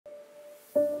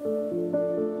And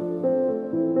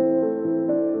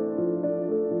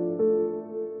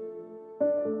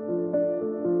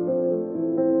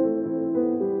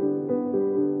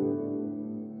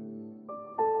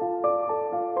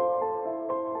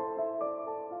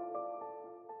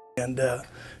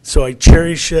so I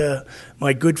cherish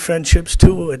my good friendships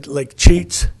too, like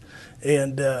Cheats.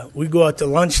 And we go out to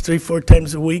lunch 3-4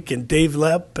 times a week, and Dave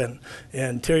Lepp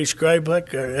and Terry Scribeck,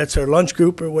 that's our lunch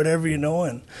group or whatever,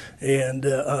 and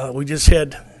we just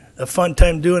had a fun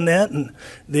time doing that, and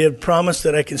they had promised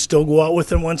that I can still go out with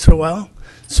them once in a while,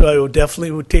 so I would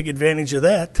definitely take advantage of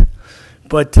that.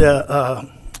 But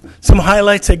some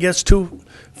highlights, I guess, too,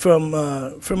 from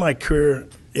my career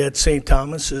at St.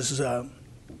 Thomas is I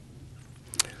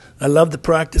love to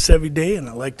practice every day, and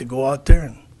I like to go out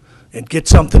there and get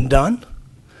something done.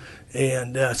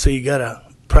 And so you got to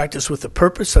practice with a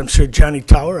purpose. I'm sure Johnny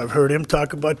Tower, I've heard him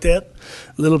talk about that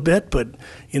a little bit. But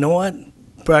you know what?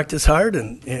 Practice hard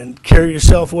and carry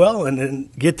yourself well, and then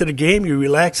get to the game, you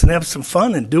relax and have some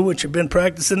fun and do what you've been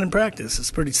practicing in practice.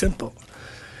 It's pretty simple.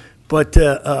 But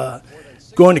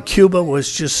going to Cuba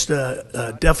was just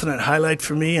a definite highlight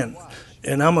for me.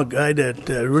 And I'm a guy that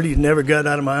really never got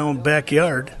out of my own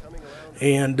backyard.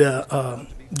 And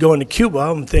going to Cuba,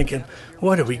 I'm thinking,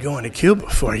 what are we going to Cuba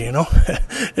for,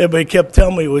 Everybody kept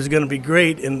telling me it was going to be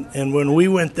great. And when we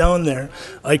went down there,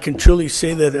 I can truly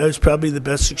say that it was probably the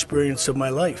best experience of my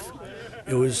life.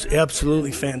 It was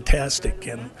absolutely fantastic.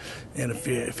 And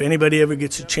if anybody ever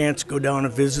gets a chance to go down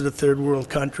and visit a third world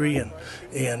country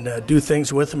and do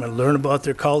things with them and learn about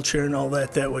their culture and all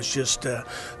that, that was just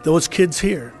those kids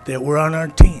here that were on our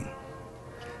team.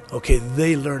 Okay,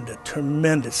 they learned a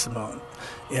tremendous amount.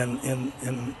 And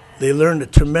they learned a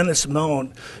tremendous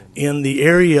amount in the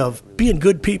area of being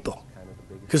good people,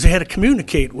 because they had to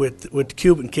communicate with the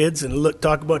Cuban kids and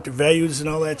talk about their values and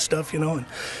all that stuff,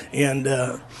 and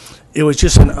it was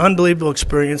just an unbelievable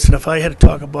experience. And if I had to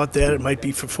talk about that, it might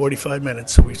be for 45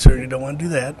 minutes, so we certainly don't want to do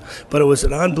that. But it was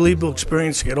an unbelievable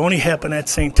experience. It could only happen at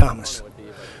St. Thomas,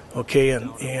 okay,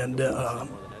 and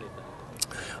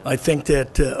I think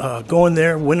that going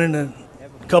there, winning a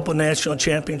couple of national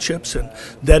championships, and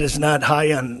that is not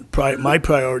high on my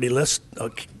priority list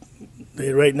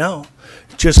right now.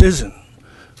 It just isn't.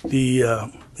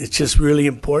 It's just really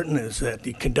important is that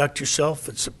you conduct yourself.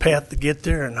 It's a path to get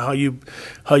there, and how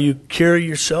you carry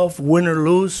yourself, win or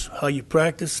lose, how you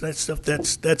practice that stuff.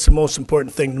 That's the most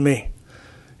important thing to me.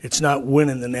 It's not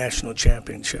winning the national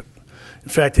championship. In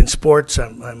fact, in sports,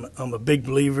 I'm a big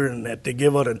believer in that they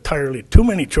give out entirely too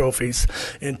many trophies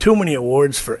and too many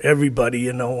awards for everybody,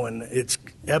 and it's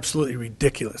absolutely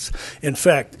ridiculous. In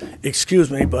fact,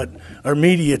 excuse me, but our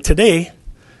media today,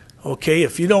 okay,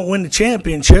 if you don't win the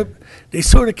championship, they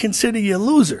sort of consider you a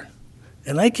loser.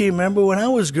 And I can remember when I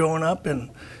was growing up and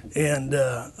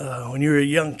when you were a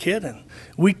young kid, and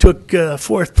we took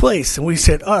fourth place, and we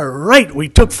said, all right, we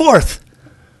took fourth.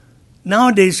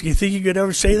 Nowadays, you think you could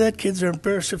ever say that? Kids are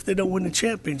embarrassed if they don't win the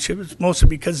championship. It's mostly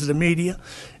because of the media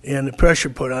and the pressure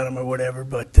put on them or whatever.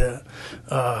 But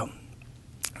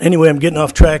anyway, I'm getting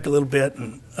off track a little bit.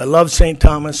 And I love St.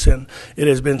 Thomas, and it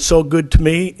has been so good to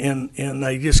me. And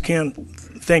I just can't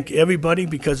thank everybody,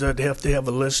 because I'd have to have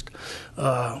a list,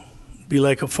 be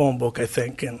like a phone book, I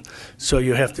think. And so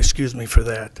you have to excuse me for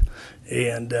that.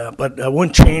 And but I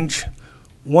wouldn't change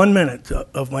 1 minute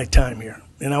of my time here.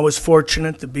 And I was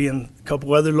fortunate to be in a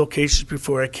couple other locations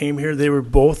before I came here. They were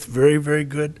both very, very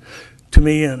good to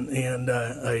me, and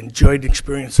I enjoyed the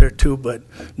experience there too, but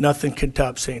nothing can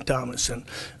top St. Thomas. And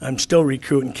I'm still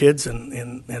recruiting kids,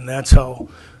 and that's how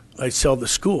I sell the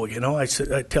school. I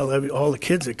tell all the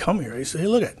kids that come here, I say, hey,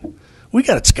 look we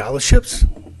got scholarships.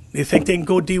 They think they can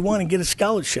go D1 and get a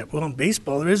scholarship. Well, in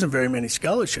baseball, there isn't very many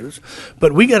scholarships,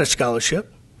 but we got a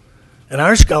scholarship. And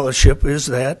our scholarship is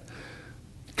that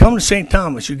come to St.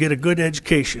 Thomas, you get a good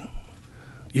education.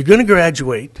 You're going to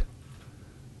graduate,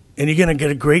 and you're going to get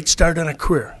a great start on a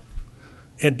career.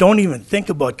 And don't even think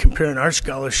about comparing our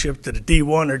scholarship to the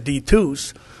D1 or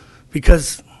D2s,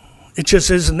 because it just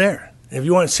isn't there. If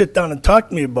you want to sit down and talk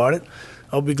to me about it,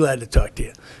 I'll be glad to talk to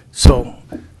you. So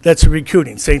that's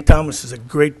recruiting. St. Thomas is a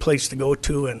great place to go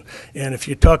to, and if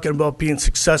you're talking about being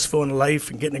successful in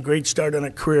life and getting a great start on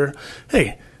a career,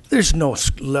 hey, there's no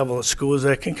level of schools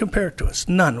that can compare to us,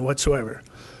 none whatsoever.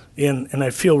 And I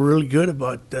feel really good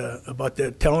about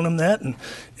that, telling them that.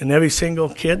 And every single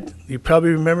kid, you probably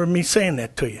remember me saying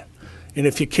that to you. And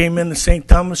if you came into St.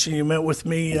 Thomas and you met with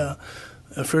me, the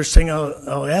first thing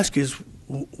I'll ask you is,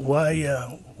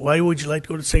 why would you like to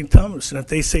go to St. Thomas? And if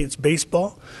they say it's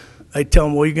baseball, I tell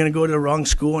them, well, you're going to go to the wrong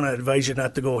school, and I advise you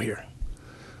not to go here.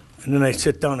 and then I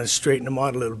sit down and straighten them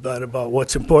out a little bit about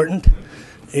what's important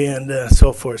and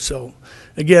so forth. So,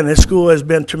 again, this school has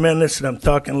been tremendous, and I'm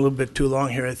talking a little bit too long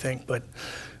here, I think, but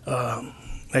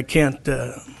I can't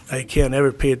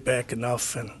ever pay it back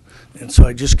enough, and so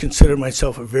I just consider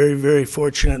myself a very, very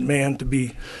fortunate man to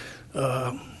be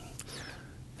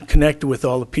connected with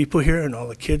all the people here and all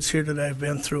the kids here that I've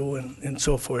been through and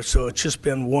so forth. So it's just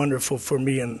been wonderful for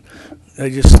me, and I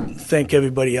just thank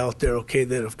everybody out there, okay,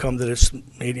 that have come to this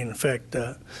meeting. In fact,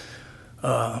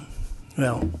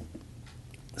 well,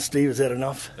 Steve, is that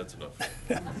enough? That's enough.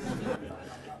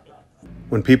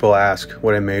 When people ask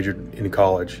what I majored in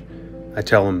college, I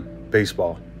tell them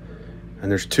baseball.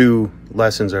 And there's two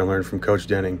lessons I learned from Coach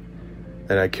Denning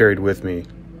that I carried with me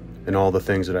in all the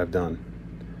things that I've done.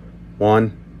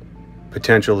 One,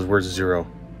 potential is worth zero.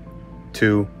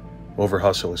 Two, over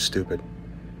hustle is stupid.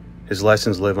 His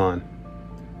lessons live on.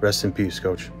 Rest in peace,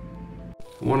 Coach.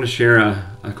 I want to share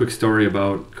a quick story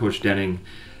about Coach Denning.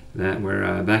 That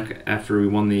where back after we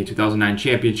won the 2009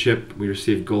 championship, we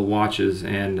received gold watches,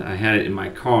 and I had it in my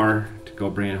car to go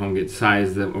bring it home, get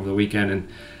sized over the weekend. And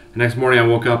the next morning I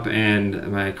woke up and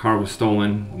my car was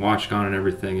stolen, watch gone and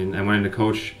everything. And I went into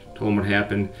Coach, told him what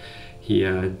happened. He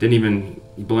didn't even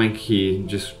blink. He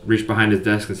just reached behind his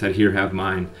desk and said, "Here, have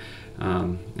mine."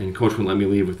 And Coach wouldn't let me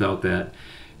leave without that.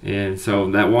 And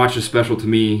so that watch is special to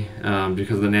me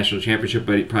because of the national championship,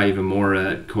 but probably even more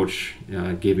that Coach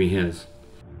gave me his.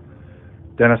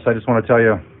 Dennis, I just want to tell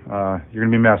you, you're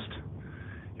going to be missed.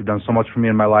 You've done so much for me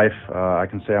in my life. I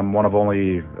can say I'm one of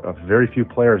only a very few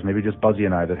players, maybe just Buzzy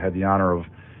and I, that had the honor of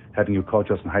having you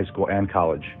coach us in high school and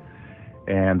college.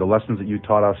 And the lessons that you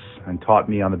taught us and taught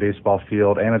me on the baseball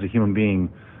field and as a human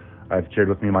being, I've carried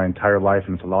with me my entire life,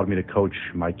 and it's allowed me to coach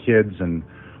my kids and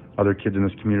other kids in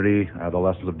this community, the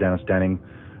lessons of Dennis Denning.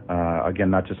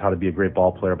 Again, not just how to be a great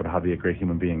ball player, but how to be a great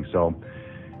human being. So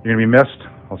you're going to be missed.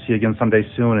 I'll see you again someday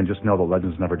soon, and just know the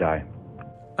legends never die.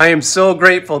 I am so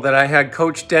grateful that I had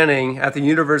Coach Denning at the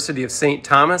University of St.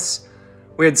 Thomas.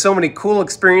 We had so many cool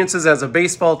experiences as a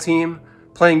baseball team,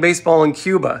 playing baseball in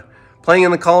Cuba, playing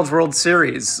in the College World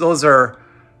Series. Those are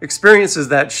experiences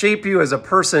that shape you as a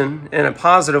person in a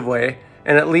positive way,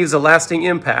 and it leaves a lasting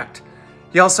impact.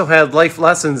 He also had life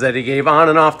lessons that he gave on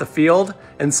and off the field,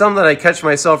 and some that I catch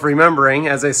myself remembering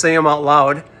as I say them out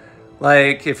loud,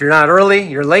 like if you're not early,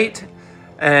 you're late.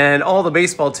 And all the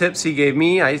baseball tips he gave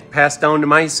me, I passed down to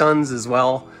my sons as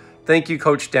well. Thank you,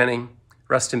 Coach Denning.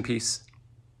 Rest in peace.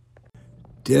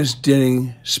 Dennis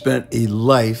Denning spent a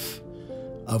life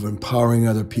of empowering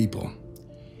other people.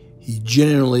 He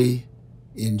genuinely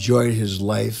enjoyed his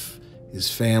life, his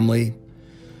family.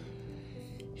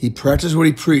 He practiced what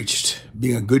he preached,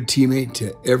 being a good teammate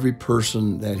to every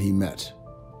person that he met.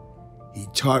 He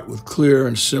taught with clear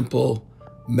and simple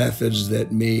methods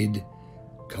that made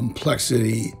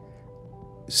complexity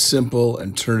simple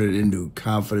and turned it into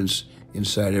confidence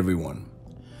inside everyone.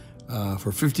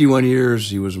 For 51 years,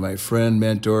 he was my friend,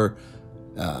 mentor,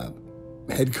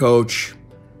 head coach,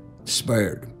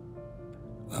 inspired.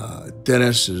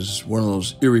 Dennis is one of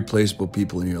those irreplaceable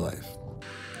people in your life.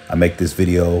 I make this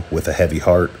video with a heavy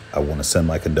heart. I want to send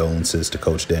my condolences to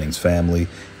Coach Denning's family,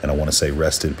 and I want to say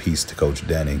rest in peace to Coach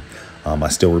Denning. I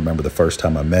still remember the first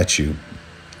time I met you.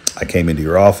 I came into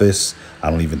your office. I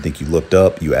don't even think you looked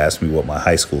up. You asked me what my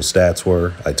high school stats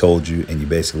were. I told you, and you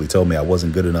basically told me I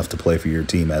wasn't good enough to play for your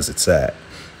team as it sat.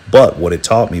 But what it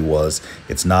taught me was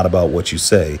it's not about what you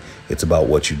say, it's about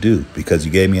what you do, because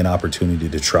you gave me an opportunity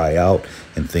to try out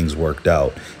and things worked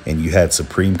out. And you had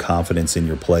supreme confidence in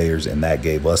your players, and that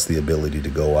gave us the ability to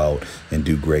go out and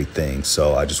do great things.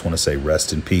 So I just want to say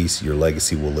rest in peace. Your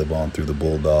legacy will live on through the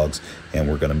Bulldogs, and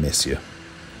we're going to miss you.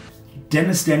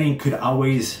 Dennis Denning could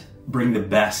always bring the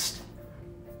best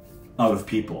out of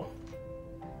people.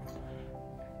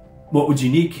 What was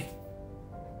unique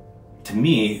to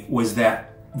me was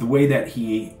that the way that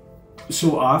he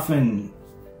so often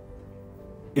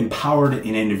empowered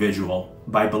an individual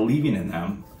by believing in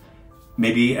them,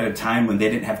 maybe at a time when they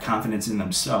didn't have confidence in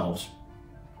themselves.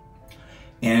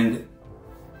 And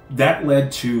that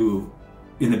led to,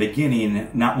 in the beginning,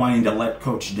 not wanting to let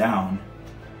Coach down.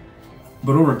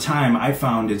 But over time, I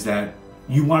found is that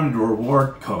you wanted to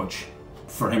reward Coach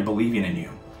for him believing in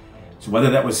you. So whether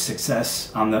that was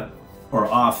success on the or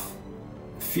off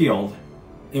field,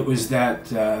 it was that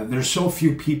there's so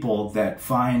few people that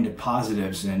find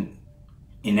positives in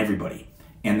everybody,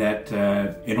 and that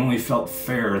it only felt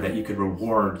fair that you could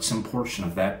reward some portion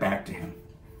of that back to him.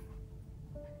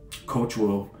 Coach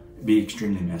will be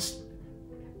extremely missed.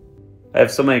 I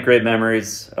have so many great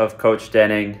memories of Coach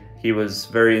Denning. He was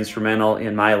very instrumental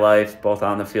in my life, both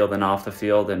on the field and off the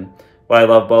field. And what I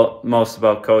love most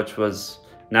about Coach was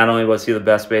not only was he the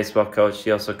best baseball coach,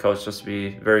 he also coached us to be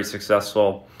very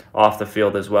successful off the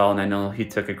field as well. And I know he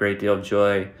took a great deal of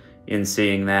joy in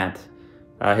seeing that.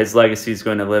 His legacy is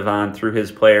going to live on through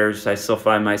his players. I still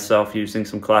find myself using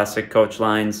some classic Coach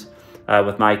lines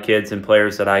with my kids and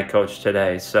players that I coach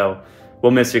today. So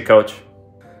we'll miss you, Coach.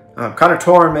 I'm kind of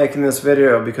torn making this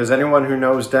video because anyone who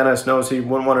knows Dennis knows he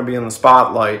wouldn't want to be in the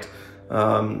spotlight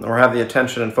or have the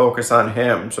attention and focus on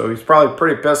him. So he's probably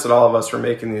pretty pissed at all of us for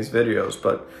making these videos,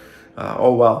 but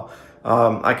oh well.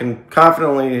 I can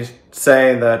confidently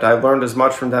say that I learned as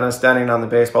much from Dennis Denning on the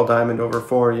baseball diamond over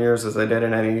 4 years as I did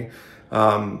in any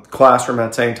classroom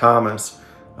at St. Thomas.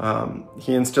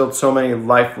 He instilled so many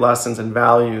life lessons and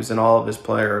values in all of his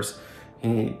players.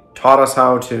 He taught us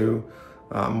how to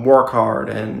work hard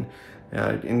and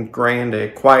ingrained a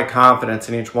quiet confidence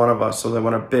in each one of us so that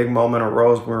when a big moment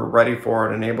arose, we were ready for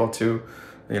it and able to,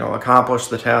 accomplish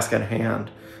the task at hand.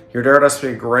 He dared us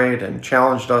to be great and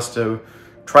challenged us to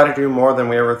try to do more than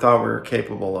we ever thought we were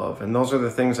capable of. And those are the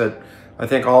things that I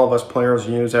think all of us players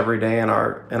use every day in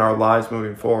our lives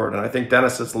moving forward. And I think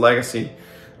Dennis's legacy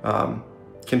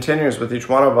continues with each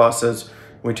one of us as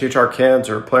we teach our kids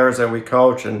or players that we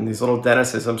coach, and these little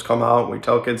Dennisisms come out. We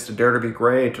tell kids to dare to be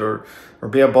great or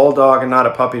be a bulldog and not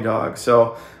a puppy dog.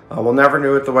 So we'll never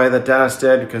do it the way that Dennis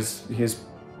did because he's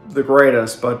the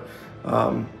greatest, but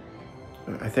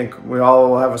I think we all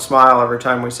will have a smile every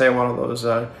time we say one of those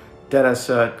Dennis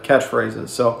catchphrases.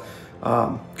 So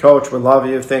Coach, we love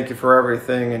you. Thank you for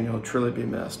everything, and you'll truly be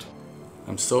missed.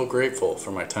 I'm so grateful for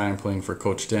my time playing for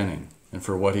Coach Denning and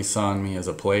for what he saw in me as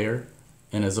a player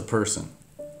and as a person,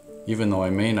 even though I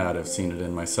may not have seen it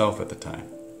in myself at the time.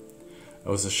 I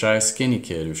was a shy, skinny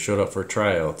kid who showed up for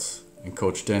tryouts, and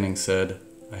Coach Denning said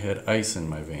I had ice in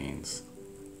my veins.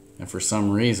 And for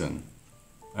some reason,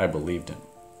 I believed him.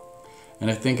 And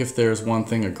I think if there's one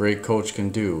thing a great coach can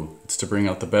do, it's to bring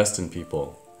out the best in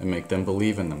people and make them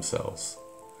believe in themselves.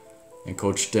 And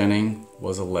Coach Denning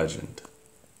was a legend.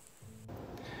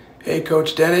 Hey,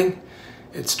 Coach Denning.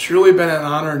 It's truly been an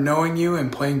honor knowing you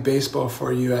and playing baseball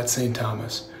for you at St.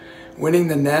 Thomas. Winning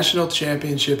the national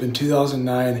championship in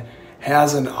 2009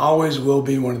 has and always will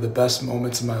be one of the best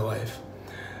moments of my life.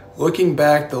 Looking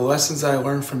back, the lessons I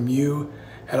learned from you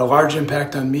had a large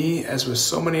impact on me, as with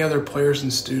so many other players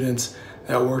and students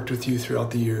that worked with you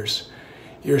throughout the years.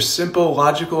 Your simple,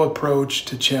 logical approach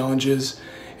to challenges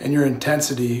and your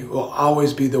intensity will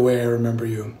always be the way I remember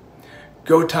you.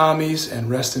 Go Tommies, and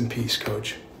rest in peace,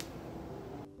 Coach.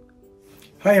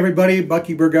 Hi everybody,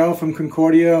 Bucky Burgell from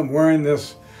Concordia. I'm wearing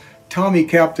this Tommie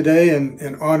cap today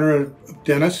in honor of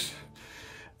Dennis.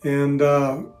 And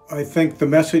I think the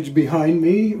message behind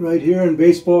me right here in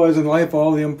baseball as in life,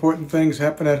 all the important things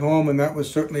happen at home, and that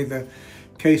was certainly the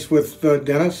case with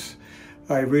Dennis.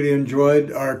 I really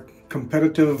enjoyed our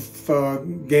competitive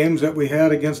games that we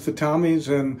had against the Tommies,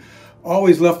 and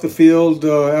always left the field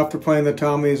after playing the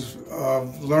Tommies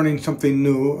learning something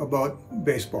new about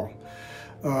baseball.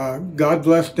 God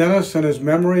bless Dennis and his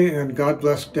memory, and God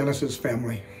bless Dennis's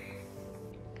family.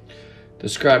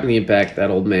 Describing the impact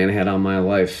that old man had on my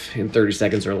life in 30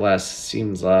 seconds or less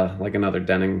seems like another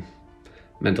Denning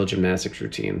mental gymnastics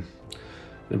routine.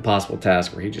 An impossible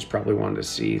task where he just probably wanted to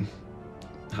see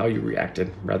how you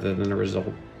reacted rather than a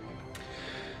result.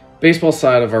 Baseball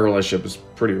side of our relationship is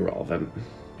pretty relevant.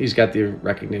 He's got the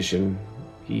recognition.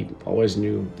 He always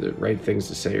knew the right things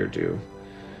to say or do.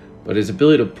 But his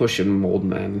ability to push and mold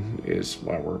men is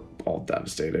why we're all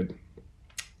devastated.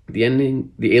 The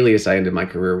alias I ended my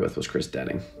career with was Chris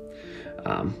Denning.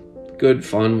 Good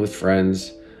fun with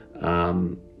friends,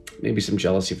 maybe some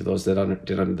jealousy for those that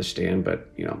didn't understand, but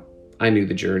I knew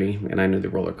the journey and I knew the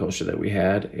roller coaster that we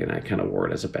had, and I kind of wore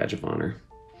it as a badge of honor.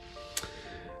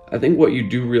 I think what you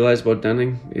do realize about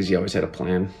Denning is he always had a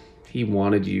plan. He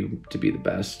wanted you to be the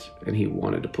best, and he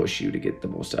wanted to push you to get the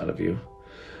most out of you.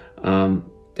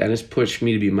 Dennis pushed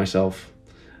me to be myself.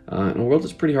 In a world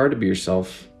that's pretty hard to be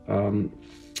yourself.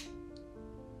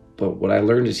 But what I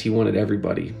learned is he wanted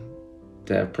everybody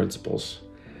to have principles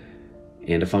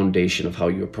and a foundation of how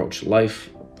you approach life,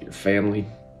 your family,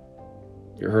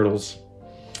 your hurdles.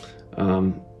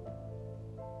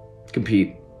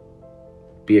 Compete,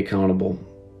 be accountable,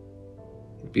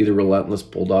 be the relentless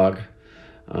bulldog.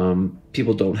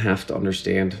 People don't have to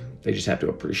understand, they just have to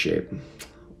appreciate.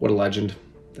 What a legend.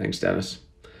 Thanks, Dennis.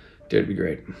 Dare to be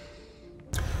great.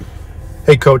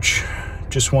 Hey, Coach.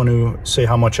 Just want to say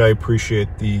how much I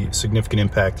appreciate the significant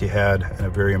impact you had at a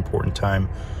very important time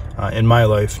in my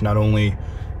life. Not only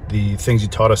the things you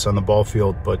taught us on the ball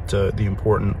field, but the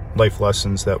important life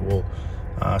lessons that will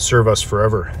serve us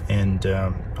forever. And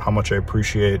how much I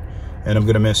appreciate and I'm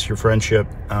going to miss your friendship,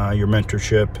 your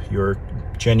mentorship, your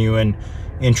genuine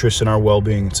interest in our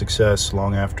well-being and success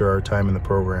long after our time in the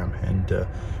program. And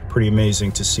pretty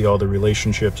amazing to see all the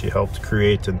relationships you helped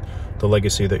create and the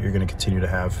legacy that you're going to continue to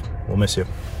have. We'll miss you.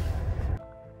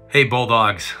 Hey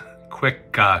Bulldogs,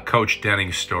 quick Coach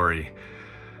Denning story.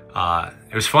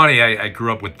 It was funny, I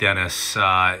grew up with Dennis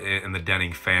in the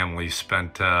Denning family,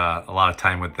 spent a lot of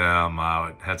time with them,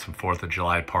 had some 4th of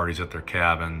July parties at their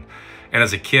cabin. And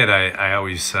as a kid, I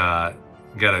always got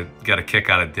a kick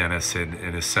out of Dennis and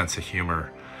his sense of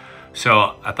humor.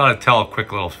 So I thought I'd tell a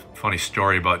quick little funny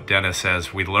story about Dennis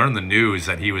as we learned the news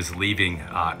that he was leaving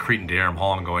Cretin-Dereham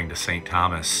Hall and going to St.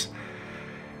 Thomas.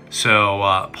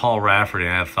 So Paul Rafferty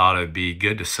and I thought it'd be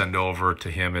good to send over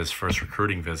to him his first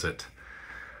recruiting visit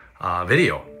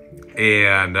video.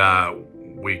 And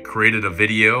we created a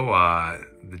video.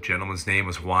 The gentleman's name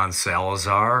was Juan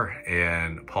Salazar,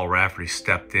 and Paul Rafferty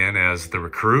stepped in as the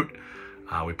recruit.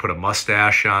 We put a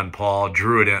mustache on Paul,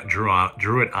 drew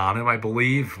it on him, I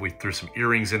believe. We threw some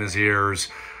earrings in his ears,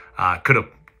 could have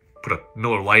put a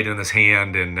Miller Lite in his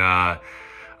hand, and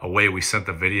away we sent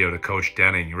the video to Coach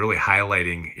Denning, really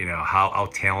highlighting, how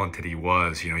talented he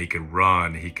was. He could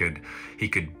run, he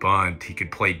could bunt, he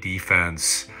could play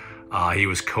defense. He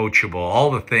was coachable,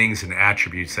 all the things and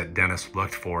attributes that Dennis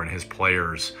looked for in his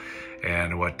players,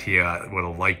 and what he would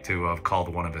have liked to have called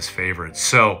one of his favorites.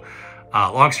 So,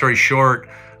 long story short,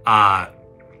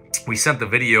 we sent the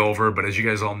video over, but as you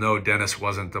guys all know, Dennis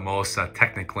wasn't the most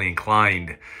technically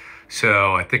inclined.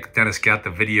 So I think Dennis got the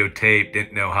videotape,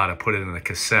 didn't know how to put it in the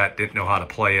cassette, didn't know how to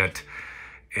play it.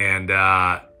 And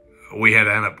we had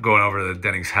to end up going over to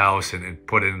Denning's house and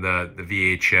put in the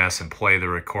VHS and play the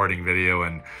recording video.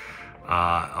 And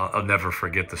I'll never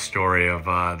forget the story of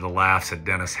the laughs that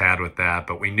Dennis had with that.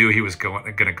 But we knew he was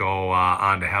going to go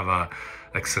on to have a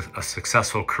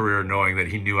successful career, knowing that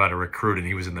he knew how to recruit and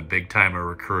he was in the big time of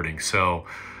recruiting. So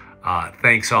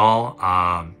thanks all.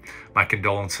 My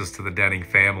condolences to the Denning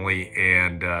family,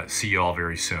 and see you all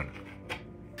very soon.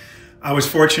 I was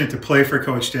fortunate to play for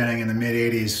Coach Denning in the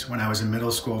mid-'80s when I was in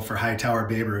middle school for Hightower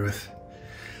Babe Ruth.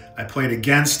 I played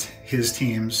against his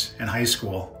teams in high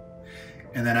school.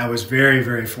 And then I was very,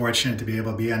 very fortunate to be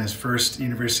able to be on his first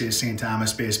University of St.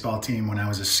 Thomas baseball team when I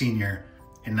was a senior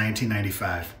in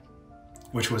 1995,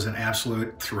 which was an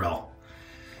absolute thrill.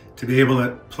 To be able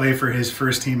to play for his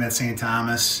first team at St.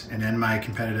 Thomas and end my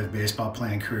competitive baseball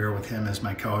playing career with him as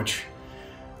my coach,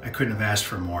 I couldn't have asked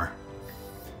for more.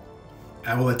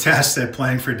 I will attest that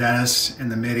playing for Dennis in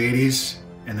the mid-'80s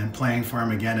and then playing for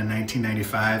him again in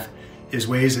 1995, his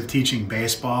ways of teaching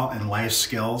baseball and life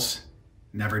skills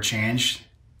never changed,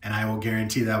 and I will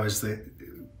guarantee that was the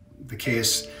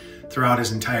case throughout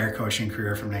his entire coaching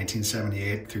career from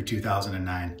 1978 through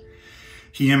 2009.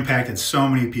 He impacted so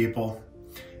many people,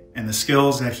 and the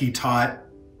skills that he taught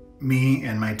me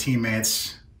and my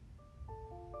teammates,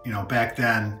 back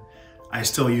then, I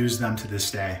still use them to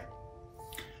this day.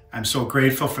 I'm so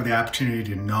grateful for the opportunity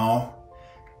to know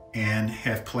and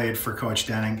have played for Coach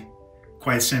Denning.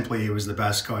 Quite simply, he was the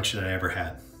best coach that I ever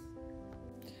had.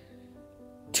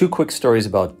 Two quick stories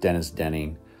about Dennis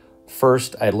Denning.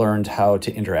 First, I learned how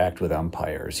to interact with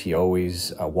umpires. He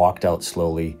always walked out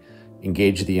slowly,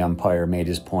 engaged the umpire, made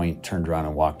his point, turned around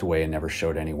and walked away and never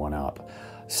showed anyone up.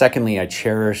 Secondly, I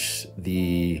cherish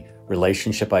the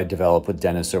relationship I developed with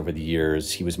Dennis over the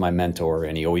years. He was my mentor,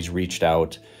 and he always reached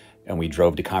out, and we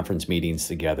drove to conference meetings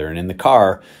together. And in the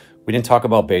car, we didn't talk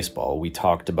about baseball. We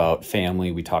talked about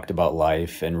family, we talked about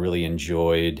life, and really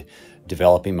enjoyed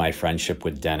developing my friendship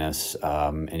with Dennis.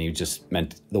 And he just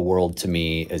meant the world to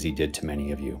me as he did to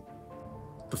many of you.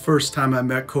 The first time I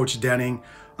met Coach Denning,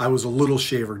 I was a little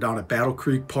shaver down at Battle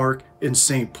Creek Park in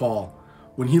St. Paul.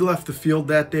 When he left the field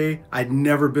that day, I'd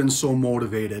never been so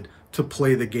motivated to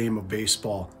play the game of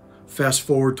baseball. Fast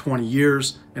forward 20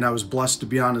 years, and I was blessed to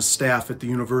be on his staff at the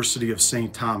University of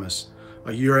St. Thomas.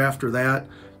 A year after that,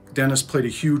 Dennis played a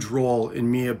huge role in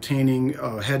me obtaining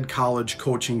a head college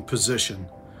coaching position.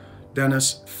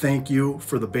 Dennis, thank you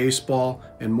for the baseball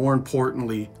and, more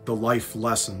importantly, the life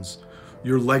lessons.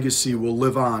 Your legacy will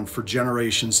live on for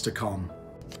generations to come.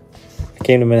 I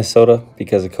came to Minnesota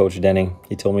because of Coach Denning.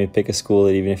 He told me to pick a school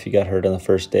that even if you got hurt on the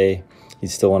first day,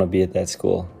 you'd still want to be at that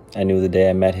school. I knew the day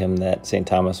I met him that St.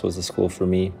 Thomas was the school for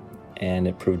me, and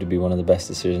it proved to be one of the best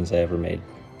decisions I ever made.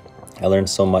 I learned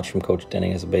so much from Coach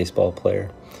Denning as a baseball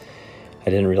player. I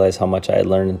didn't realize how much I had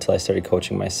learned until I started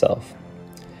coaching myself.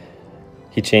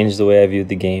 He changed the way I viewed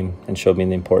the game and showed me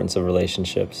the importance of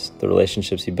relationships. The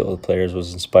relationships he built with players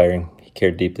was inspiring. He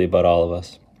cared deeply about all of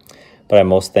us. But I'm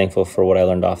most thankful for what I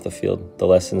learned off the field. The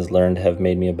lessons learned have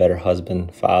made me a better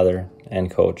husband, father, and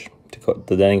coach. To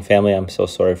the Denning family, I'm so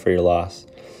sorry for your loss.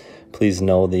 Please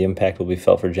know the impact will be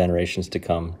felt for generations to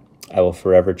come. I will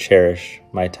forever cherish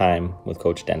my time with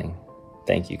Coach Denning.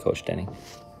 Thank you, Coach Denning.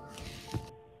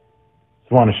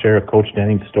 I want to share a Coach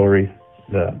Denning story.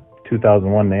 The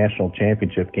 2001 National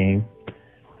Championship game.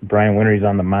 Brian Wintery's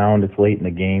on the mound. It's late in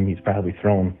the game. He's probably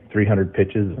thrown 300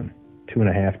 pitches in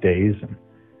 2.5 days and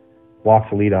walks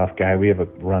the leadoff guy. We have a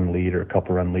run lead or a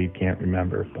couple run lead, can't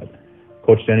remember. But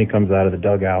Coach Denning comes out of the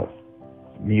dugout,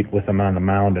 meet with him on the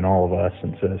mound and all of us,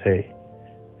 and says, "Hey,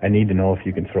 I need to know if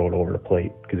you can throw it over the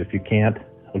plate, because if you can't,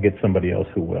 I'll get somebody else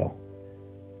who will."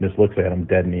 Just looks at him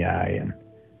dead in the eye, and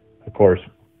of course,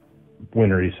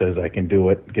 Wintery says, "I can do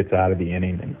it," gets out of the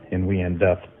inning, and we end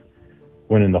up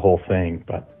winning the whole thing.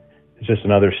 But it's just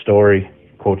another story.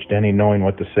 Coach Denning knowing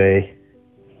what to say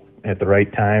at the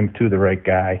right time to the right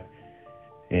guy,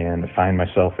 and I find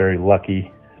myself very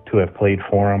lucky to have played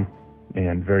for him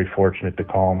and very fortunate to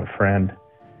call him a friend.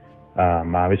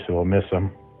 Obviously, we'll miss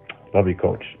him. Love you,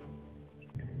 Coach.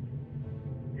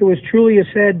 It was truly a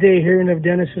sad day hearing of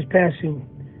Dennis's passing.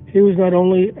 He was not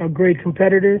only a great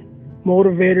competitor,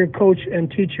 motivator, coach, and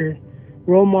teacher,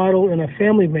 role model, and a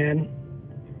family man,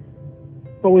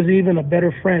 but was even a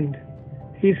better friend.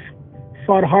 He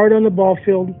fought hard on the ball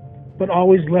field, but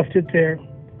always left it there.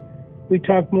 We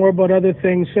talked more about other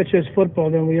things such as football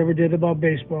than we ever did about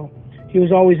baseball. He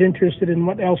was always interested in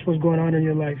what else was going on in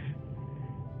your life.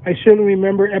 I certainly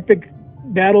remember epic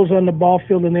battles on the ball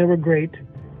field, and they were great.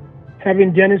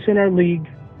 Having Dennis in our league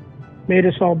made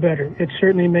us all better. It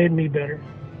certainly made me better.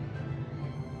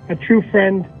 A true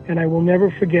friend, and I will never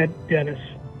forget Dennis.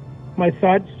 My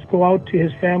thoughts go out to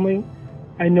his family.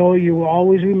 I know you will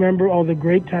always remember all the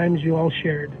great times you all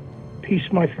shared.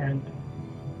 Peace, my friend.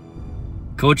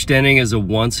 Coach Denning is a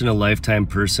once-in-a-lifetime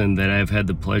person that I've had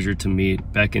the pleasure to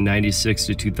meet. Back in 96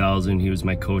 to 2000, he was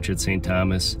my coach at St.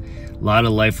 Thomas. A lot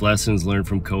of life lessons learned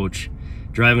from Coach.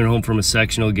 Driving home from a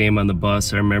sectional game on the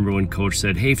bus, I remember when Coach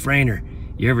said, "Hey, Frainer,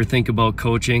 you ever think about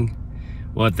coaching?"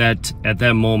 Well, at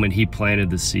that moment, he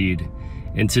planted the seed.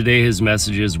 And today his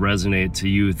messages resonate to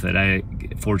youth that I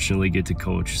fortunately get to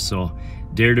coach. So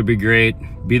dare to be great,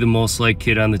 be the most liked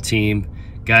kid on the team.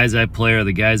 Guys that play are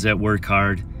the guys that work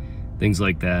hard, things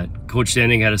like that. Coach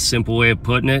Denning had a simple way of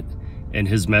putting it, and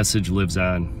his message lives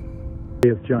on.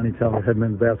 It's Johnny Teller, head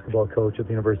men's basketball coach at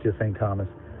the University of St. Thomas.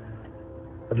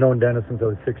 I've known Dennis since I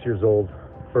was 6 years old,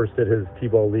 first at his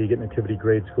T-ball league at Nativity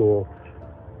Grade School,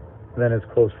 then as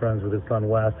close friends with his son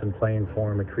Wes and playing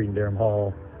for him at Cretin-Derham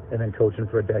Hall, and then coaching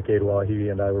for a decade while he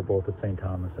and I were both at St.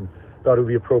 Thomas. And thought it would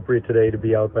be appropriate today to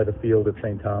be out by the field at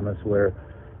St. Thomas, where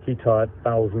he taught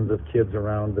thousands of kids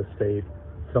around the state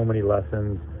so many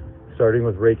lessons, starting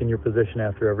with raking your position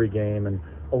after every game, and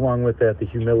along with that, the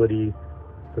humility,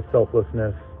 the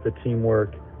selflessness, the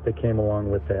teamwork that came along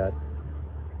with that.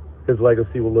 His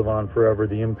legacy will live on forever.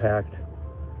 The impact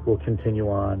will continue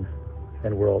on,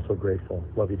 and we're also grateful.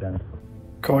 Love you, Dennis.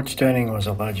 Coach Denning was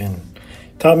a legend.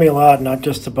 Taught me a lot, not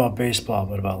just about baseball,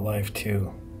 but about life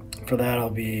too. For that, I'll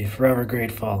be forever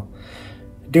grateful.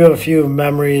 I do have a few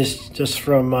memories just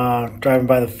from driving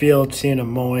by the field, seeing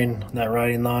him mowing that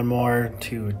riding lawnmower,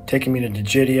 to taking me to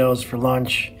Digidio's for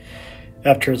lunch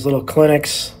after his little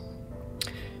clinics,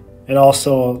 and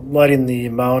also lighting the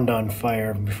mound on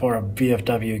fire before a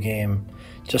VFW game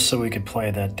just so we could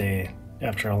play that day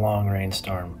after a long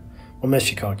rainstorm. We'll miss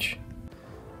you, Coach.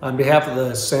 On behalf of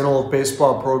the St. Olaf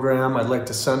Baseball Program, I'd like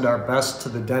to send our best to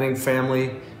the Denning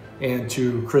family and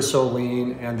to Chris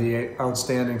O'Lean and the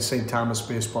outstanding St. Thomas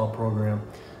Baseball Program.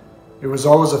 It was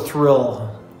always a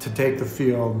thrill to take the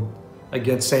field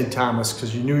against St. Thomas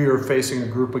because you knew you were facing a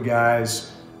group of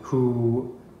guys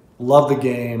who loved the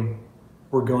game,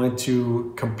 were going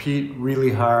to compete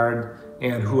really hard,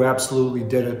 and who absolutely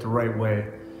did it the right way.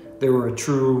 They were a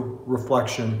true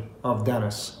reflection of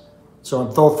Dennis. So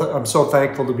I'm so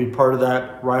thankful to be part of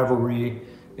that rivalry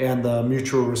and the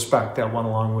mutual respect that went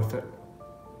along with it.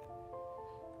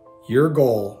 Your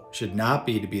goal should not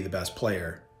be to be the best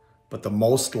player, but the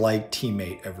most liked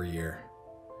teammate every year.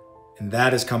 And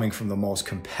that is coming from the most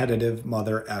competitive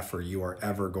mother effer you are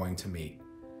ever going to meet.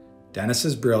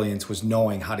 Dennis's brilliance was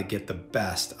knowing how to get the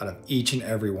best out of each and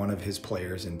every one of his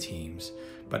players and teams,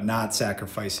 but not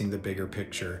sacrificing the bigger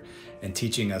picture and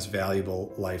teaching us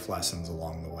valuable life lessons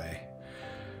along the way.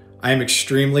 I am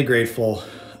extremely grateful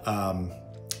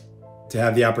to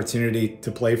have the opportunity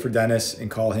to play for Dennis and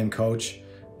call him coach,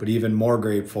 but even more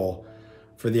grateful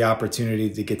for the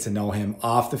opportunity to get to know him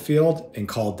off the field and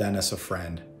call Dennis a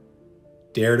friend.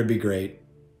 Dare to be great.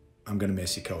 I'm gonna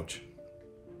miss you, Coach.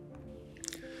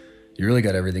 You really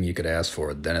got everything you could ask for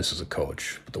with Dennis as a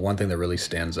coach, but the one thing that really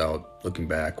stands out looking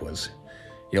back was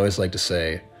He always liked to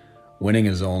say, winning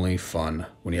is only fun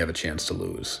when you have a chance to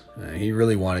lose. He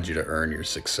really wanted you to earn your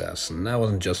success. And that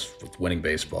wasn't just with winning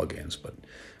baseball games, but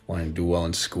wanting to do well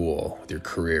in school, with your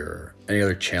career, or any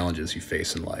other challenges you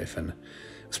face in life. And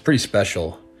it's pretty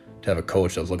special to have a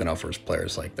coach that was looking out for his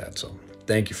players like that. So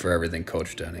thank you for everything,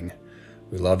 Coach Denning.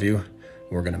 We love you,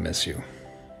 and we're going to miss you.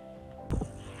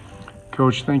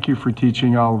 Coach, thank you for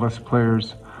teaching all of us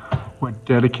players what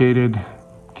dedicated,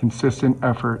 consistent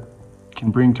effort can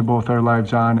bring to both our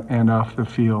lives on and off the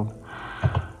field.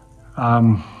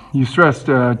 You stressed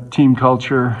team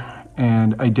culture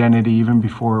and identity even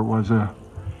before it was a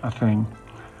thing.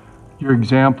 Your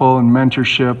example and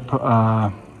mentorship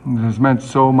has meant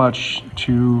so much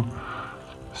to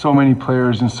so many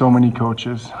players and so many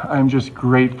coaches. I'm just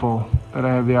grateful that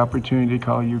I have the opportunity to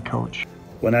call you coach.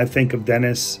 When I think of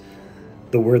Dennis,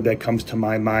 the word that comes to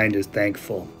my mind is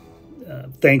thankful.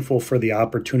 Thankful for the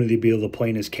opportunity to be able to play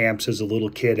in his camps as a little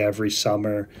kid every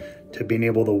summer, to being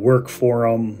able to work for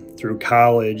him through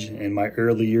college and my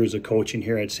early years of coaching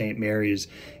here at St. Mary's,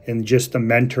 and just the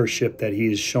mentorship that he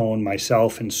has shown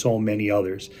myself and so many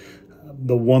others.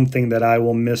 The one thing that I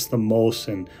will miss the most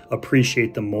and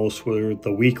appreciate the most were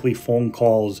the weekly phone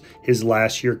calls his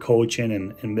last year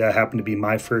coaching, and that happened to be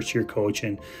my first year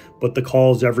coaching, but the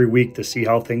calls every week to see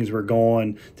how things were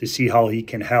going, to see how he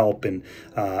can help, and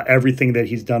everything that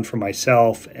he's done for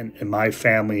myself and my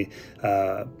family,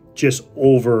 just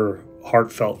over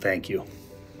heartfelt thank you.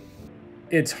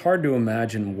 It's hard to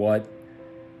imagine what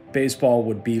baseball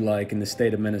would be like in the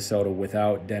state of Minnesota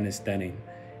without Dennis Denning,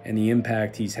 and the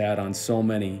impact he's had on so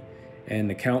many, and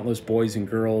the countless boys and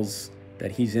girls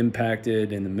that he's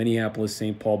impacted in the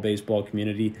Minneapolis-St. Paul baseball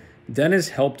community. Dennis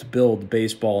helped build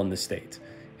baseball in the state,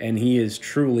 and he is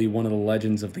truly one of the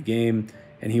legends of the game,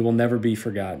 and he will never be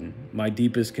forgotten. My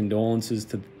deepest condolences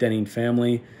to the Denning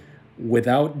family.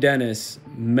 Without Dennis,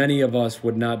 many of us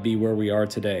would not be where we are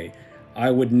today.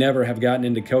 I would never have gotten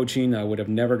into coaching. I would have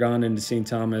never gone into St.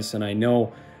 Thomas, and I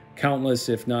know countless,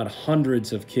 if not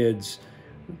hundreds of kids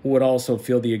would also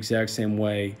feel the exact same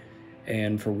way.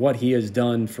 And for what he has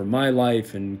done for my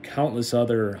life and countless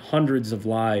other hundreds of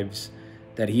lives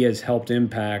that he has helped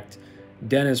impact,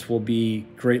 Dennis will be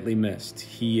greatly missed.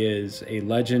 He is a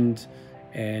legend,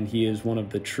 and he is one of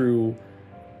the true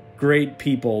great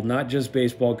people, not just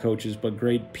baseball coaches, but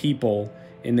great people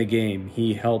in the game.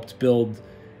 He helped build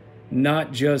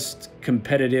not just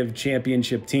competitive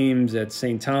championship teams at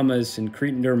St. Thomas and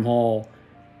Cretin-Derham Hall,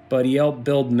 but he helped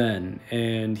build men,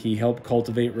 and he helped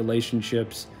cultivate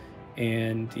relationships,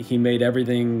 and he made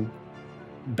everything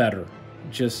better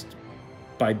just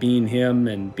by being him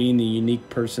and being the unique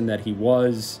person that he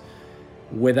was.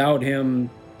 Without him,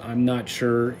 I'm not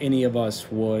sure any of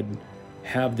us would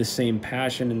have the same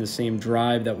passion and the same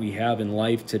drive that we have in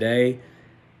life today.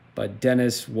 But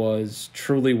Dennis was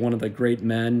truly one of the great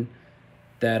men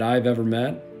that I've ever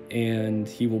met, and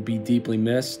he will be deeply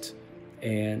missed.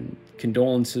 And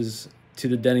condolences to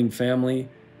the Denning family.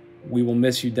 We will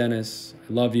miss you, Dennis.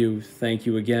 I love you. Thank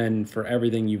you again for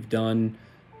everything you've done.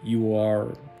 You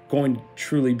are going to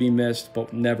truly be missed,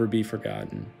 but never be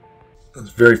forgotten. I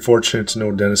was very fortunate to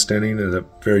know Dennis Denning at a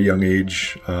very young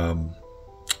age.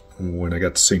 When I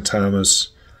got to St. Thomas,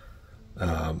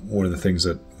 one of the things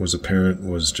that was apparent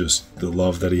was just the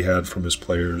love that he had from his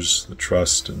players, the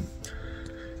trust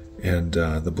and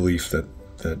the belief that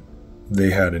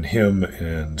they had in him,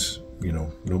 and you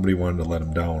know, nobody wanted to let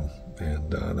him down,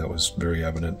 and that was very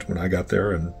evident when I got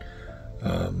there. And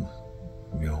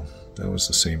you know, that was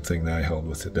the same thing that I held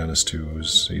with Dennis too.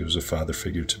 He was a father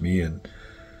figure to me, and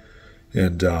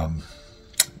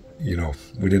you know,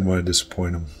 we didn't want to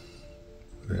disappoint him,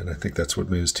 and I think that's what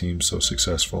made his team so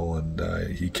successful.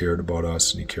 And he cared about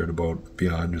us, and he cared about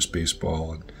beyond just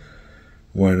baseball, and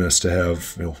wanted us to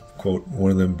have, you know, quote,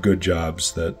 one of them good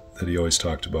jobs that he always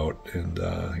talked about. And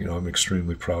you know, I'm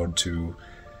extremely proud to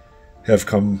have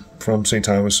come from St.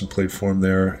 Thomas and played for him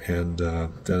there. And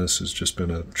Dennis has just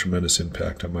been a tremendous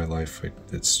impact on my life.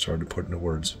 It's hard to put into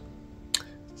words.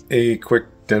 A quick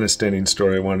Dennis Denning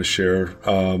story I wanted to share.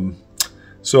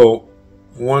 So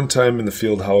one time in the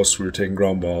field house, we were taking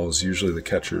ground balls. Usually the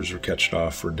catchers were catching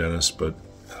off for Dennis, but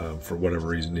for whatever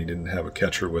reason, he didn't have a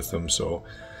catcher with him. So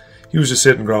he was just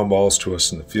hitting ground balls to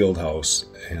us in the field house.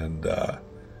 And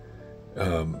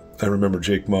I remember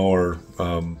Jake Maurer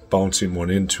bouncing one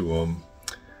into him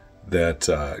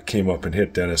that came up and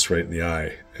hit Dennis right in the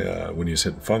eye when he was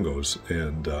hitting fungos.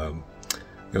 And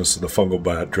you know, so the fungo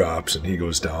bat drops and he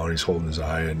goes down, he's holding his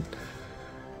eye,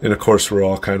 and of course we're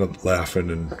all kind of laughing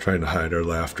and trying to hide our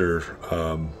laughter.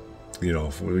 You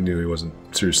know, we knew he wasn't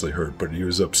seriously hurt, but he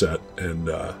was upset. And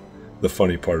the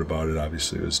funny part about it,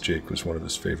 obviously, was Jake was one of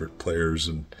his favorite players,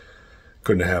 and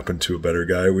couldn't have happened to a better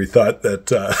guy. We thought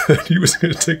that he was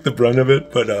going to take the brunt of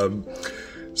it, but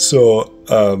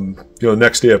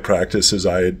next day at practice, his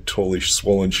eye had totally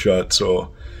swollen shut.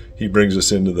 So he brings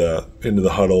us into the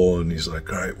huddle, and he's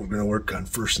like, "All right, we're going to work on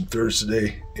first and thirds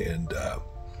today, and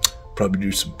probably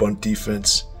do some bunt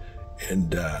defense.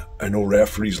 And I know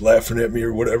referee's laughing at me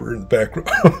or whatever in the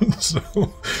background."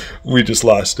 So we just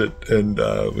lost it, and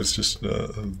it was just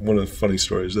one of the funny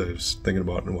stories that I was thinking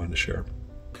about and wanted to share.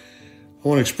 I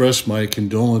want to express my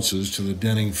condolences to the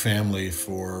Denning family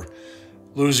for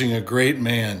losing a great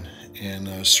man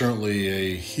and certainly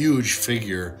a huge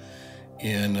figure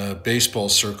in baseball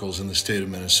circles in the state of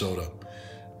Minnesota.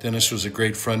 Dennis was a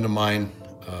great friend of mine,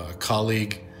 a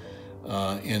colleague,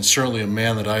 and certainly a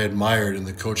man that I admired in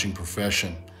the coaching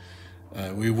profession.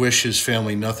 We wish his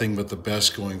family nothing but the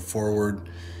best going forward.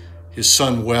 His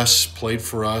son Wes played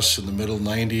for us in the middle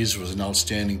 90s, was an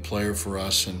outstanding player for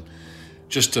us, and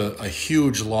just a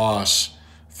huge loss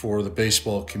for the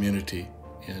baseball community.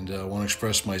 And I want to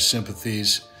express my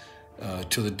sympathies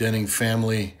to the Denning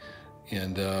family,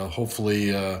 and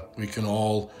hopefully we can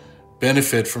all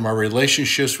benefit from our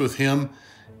relationships with him,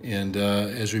 and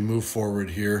as we move forward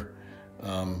here,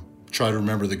 try to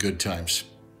remember the good times.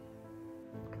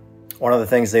 One of the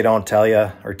things they don't tell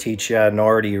you or teach you,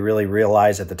 nor do you really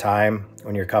realize at the time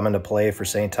when you're coming to play for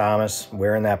St. Thomas,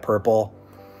 wearing that purple,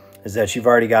 is that you've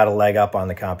already got a leg up on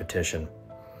the competition.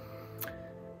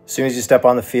 As soon as you step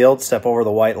on the field, step over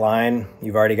the white line,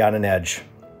 you've already got an edge.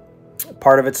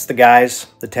 Part of it's the guys,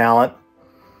 the talent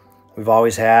we've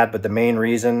always had, but the main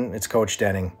reason, it's Coach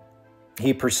Denning.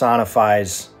 He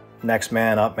personifies next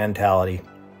man up mentality,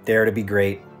 dare to be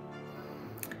great.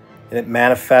 And it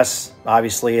manifests,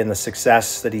 obviously, in the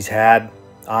success that he's had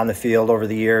on the field over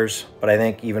the years, but I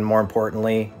think even more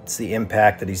importantly, it's the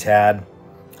impact that he's had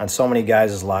on so many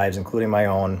guys' lives, including my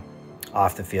own,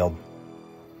 off the field.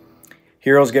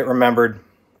 Heroes get remembered,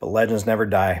 but legends never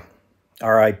die.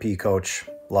 R.I.P. Coach.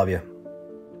 Love you.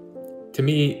 To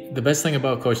me, the best thing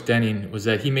about Coach Denning was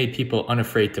that he made people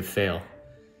unafraid to fail.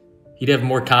 He'd have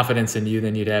more confidence in you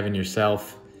than you'd have in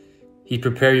yourself. He'd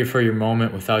prepare you for your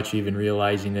moment without you even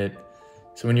realizing it.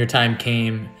 So when your time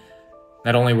came,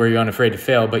 not only were you unafraid to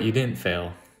fail, but you didn't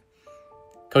fail.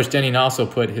 Coach Denning also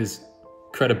put his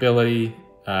credibility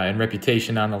and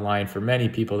reputation on the line for many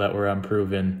people that were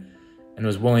unproven, and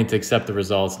was willing to accept the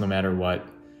results no matter what.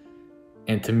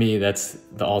 And to me, that's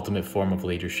the ultimate form of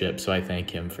leadership, so I thank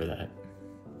him for that.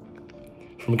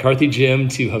 From McCarthy Gym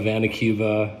to Havana,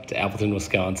 Cuba to Appleton,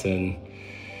 Wisconsin.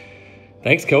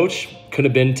 Thanks, Coach. Couldn't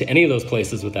have been to any of those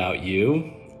places without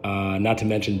you. Not to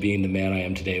mention being the man I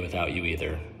am today without you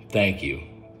either. Thank you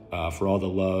for all the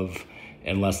love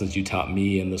and lessons you taught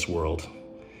me in this world.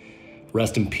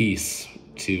 Rest in peace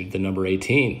to the number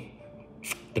 18.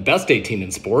 The best 18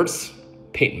 in sports,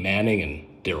 Peyton Manning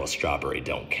and Darryl Strawberry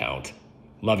don't count.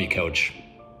 Love you, Coach.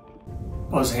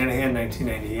 I was Hanahan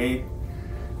 1998,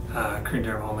 Green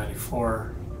Darrell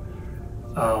 94.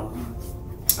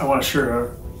 I want to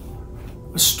share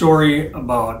a story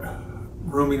about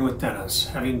rooming with Dennis,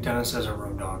 having Dennis as a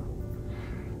room dog.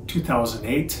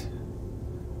 2008,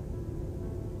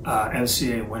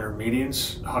 NCAA winter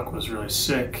meetings. Huck was really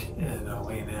sick, and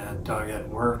Lane and Doug had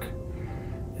work.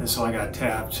 And so I got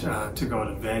tapped to go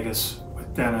to Vegas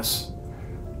with Dennis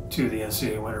to the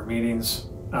NCAA winter meetings.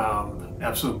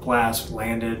 Absolute blast,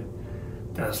 landed.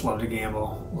 Dennis loved to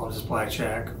gamble, loved his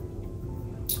blackjack.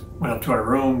 Went up to our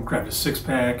room, grabbed a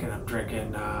six-pack, and I'm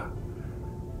drinking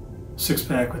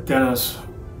six-pack with Dennis,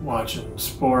 watching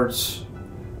sports.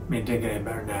 I mean, didn't get any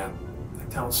better than that. Like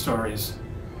telling stories.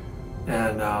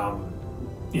 And,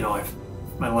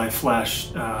 my life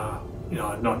flashed, I've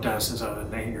known Dennis since I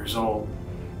was 8 years old.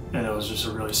 And it was just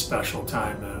a really special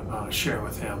time to share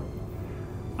with him.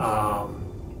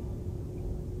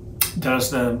 Dennis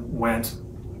then went,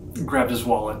 grabbed his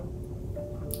wallet,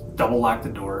 double locked the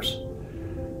doors,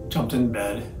 jumped in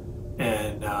bed,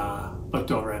 and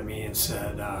looked over at me and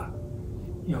said,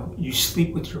 you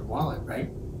sleep with your wallet, right?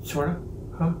 Sort of,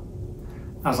 huh?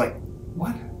 I was like,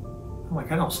 what? I'm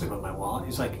like, I don't sleep with my wallet.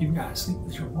 He's like, you gotta sleep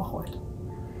with your wallet.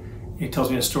 He tells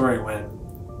me a story when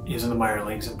he was in the minor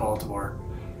leagues in Baltimore.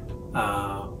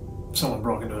 Someone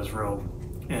broke into his room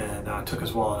and took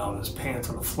his wallet out of his pants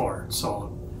on the floor.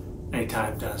 So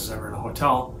anytime Dennis is ever in a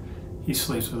hotel, he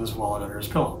sleeps with his wallet under his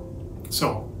pillow.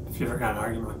 So if you ever got an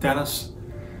argument with Dennis,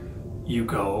 you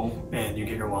go and you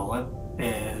get your wallet,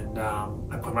 and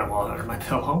I put my wallet under my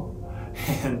pillow,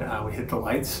 and we hit the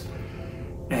lights,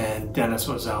 and Dennis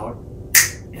was out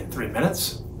in 3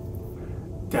 minutes.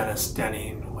 Dennis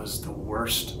Denning was the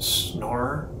worst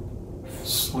snorer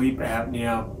sleep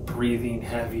apnea, breathing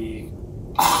heavy.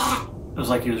 It was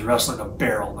like he was wrestling a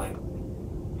barrel. I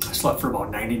slept for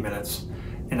about 90 minutes,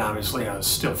 and obviously I was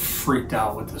still freaked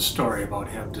out with the story about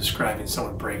him describing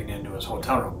someone breaking into his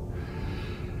hotel room.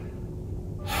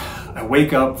 I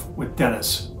wake up with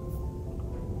Dennis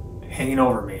hanging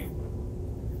over me,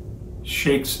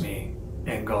 shakes me,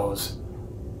 and goes,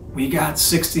 "We got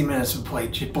 60 minutes to play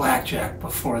blackjack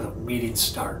before the meetings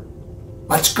start.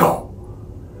 Let's go."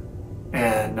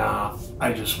 And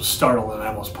I just was startled and I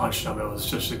almost punched him. It was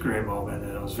just a great moment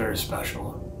and it was very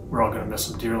special. We're all going to miss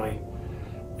him dearly.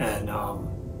 And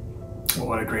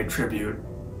what a great tribute.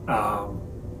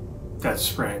 That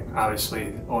spring,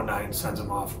 obviously, 09 sends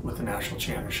him off with the national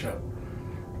championship.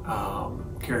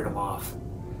 Carried him off.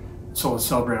 So let's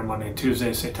celebrate on Monday and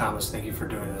Tuesday. St. Thomas, thank you for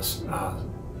doing this.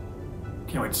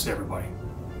 Can't wait to see everybody.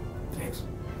 Thanks.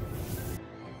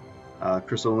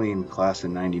 Chris O'Lean, class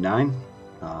in 99.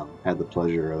 Had the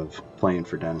pleasure of playing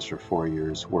for Dennis for 4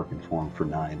 years, working for him for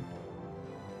 9.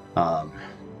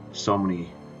 So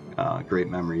many great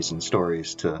memories and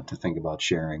stories to think about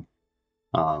sharing.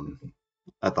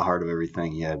 At the heart of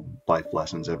everything, he had life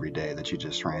lessons every day that you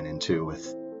just ran into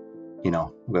with,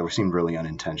 that seemed really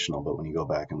unintentional, but when you go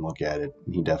back and look at it,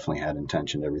 he definitely had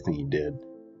intention to everything he did.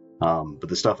 But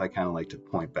the stuff I kind of like to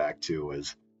point back to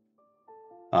is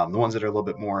the ones that are a little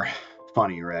bit more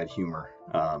funny or add humor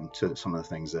to some of the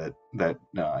things that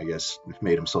I guess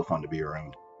made him so fun to be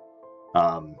around.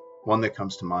 One that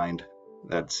comes to mind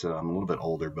that's a little bit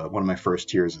older, but one of my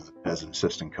first years as an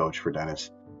assistant coach for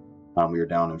Dennis, we were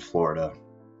down in Florida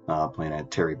playing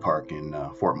at Terry Park in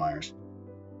Fort Myers,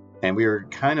 and we were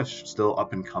kind of still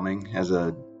up and coming as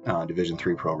a Division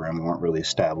III program. We weren't really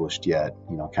established yet,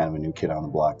 kind of a new kid on the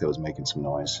block that was making some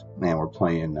noise, and we're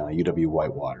playing UW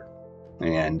Whitewater,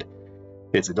 and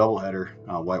it's a doubleheader.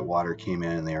 Whitewater came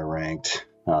in and they were ranked,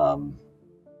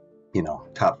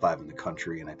 top 5 in the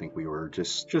country. And I think we were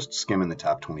just skimming the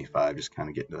top 25, just kind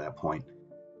of getting to that point.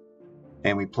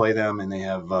 And we play them and they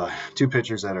have 2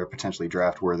 pitchers that are potentially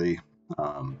draft worthy.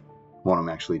 One of them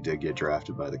actually did get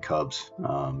drafted by the Cubs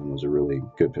and was a really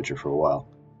good pitcher for a while.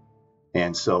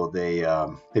 And so they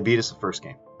beat us the first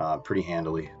game pretty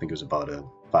handily. I think it was about a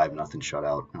 5-0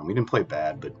 shutout. We didn't play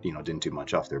bad, but didn't do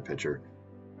much off their pitcher.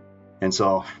 And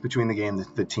so between the game,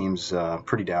 the team's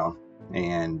pretty down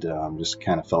and just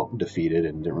kind of felt defeated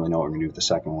and didn't really know what we were going to do with the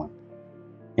second one.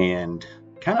 And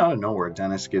kind of out of nowhere,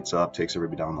 Dennis gets up, takes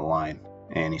everybody down the line,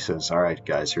 and he says, "All right,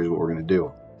 guys, here's what we're going to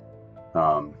do.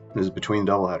 This is between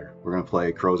doubleheader. We're going to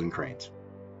play Crows and Cranes."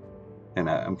 And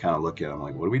I'm kind of looking at him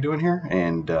like, what are we doing here?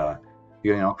 And,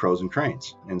 Crows and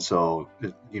Cranes. And so,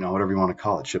 whatever you want to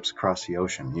call it, ships across the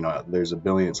ocean. There's a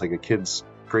billion, it's like a kid's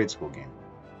grade school game.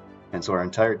 And so our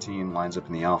entire team lines up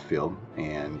in the outfield,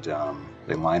 and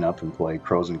they line up and play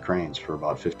Crows and Cranes for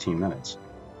about 15 minutes.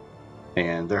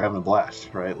 And they're having a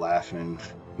blast, right? Laughing,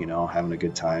 having a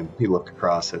good time. You look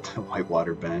across at the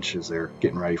Whitewater bench as they're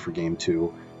getting ready for game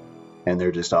 2, and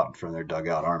they're just out in front of their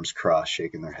dugout, arms crossed,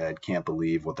 shaking their head, can't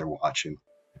believe what they're watching,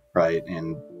 right?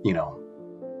 And,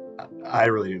 I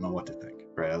really didn't know what to think,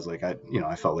 right? I was like, I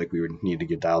felt like we would need to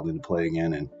get dialed into play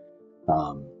again and,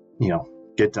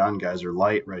 get done. Guys are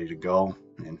light, ready to go.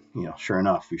 And, sure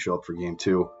enough, we show up for game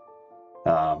 2,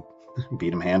 beat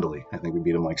them handily. I think we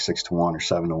beat them like 6-1 or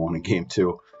 7-1 in game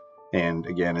 2. And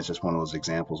again, it's just one of those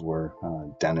examples where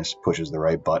Dennis pushes the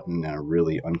right button in a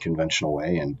really unconventional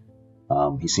way. And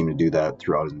he seemed to do that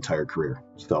throughout his entire career.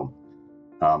 So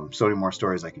many more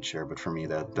stories I can share, but for me,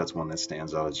 that's one that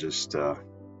stands out as just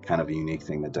kind of a unique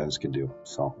thing that Dennis could do.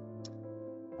 So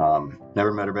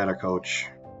never met or better coach.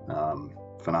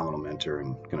 Phenomenal mentor,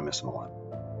 and gonna miss him a lot.